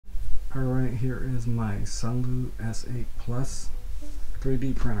Alright, here is my Sunlu S8 Plus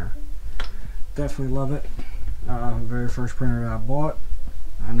 3D printer. Definitely love it. Very first printer that I bought.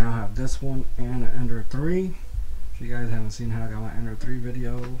 I now have this one and an Ender 3. If you guys haven't seen how I got my Ender 3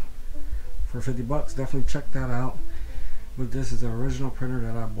 video for 50 bucks, definitely check that out. But this is the original printer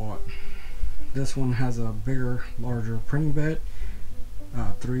that I bought. This one has a bigger, larger printing bed.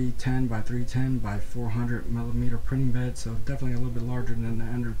 310 by 310 by 400 millimeter printing bed, so definitely a little bit larger than the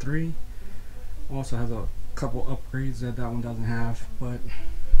Ender 3. Also has a couple upgrades that one doesn't have, but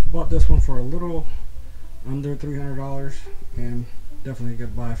bought this one for a little under $300 and definitely a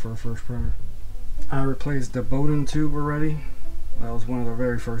good buy for a first printer. I replaced the Bowman Tube already. That was one of the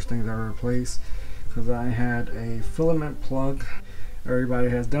very first things I replaced because I had a filament plug. Everybody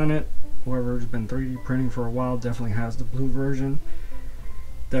has done it. Whoever's been 3D printing for a while definitely has the blue version.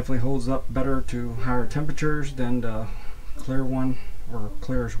 Definitely holds up better to higher temperatures than the clear one or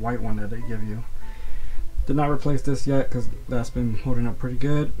clearish white one that they give you. Did not replace this yet because that's been holding up pretty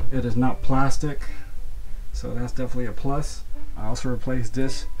good. It is not plastic, so that's definitely a plus. I also replaced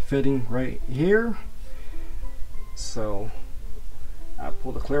this fitting right here, so I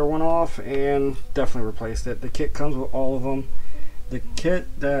pulled the clear one off and definitely replaced it. The kit comes with all of them. The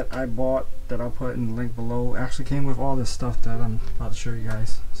kit that I bought, that I'll put in the link below, actually came with all this stuff that I'm about to show you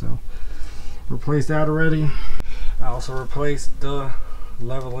guys. So replaced that already. I also replaced the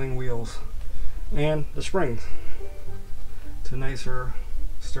leveling wheels and the springs to nicer,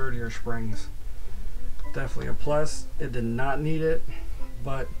 sturdier springs. Definitely a plus. It did not need it,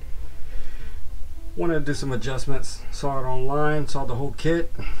 but wanted to do some adjustments. Saw it online, saw the whole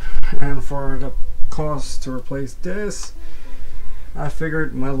kit, and for the cost to replace this, I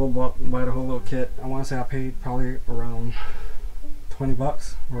figured might as well buy the whole little kit. I want to say I paid probably around 20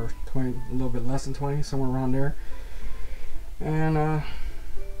 bucks or 20, a little bit less than 20, somewhere around there. And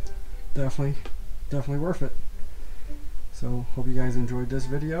definitely worth it. So hope you guys enjoyed this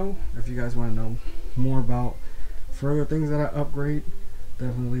video. If you guys want to know more about further things that I upgrade,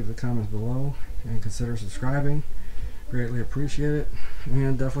 definitely leave the comments below and consider subscribing. Greatly appreciate it,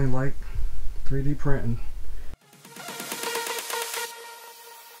 and definitely like 3D printing.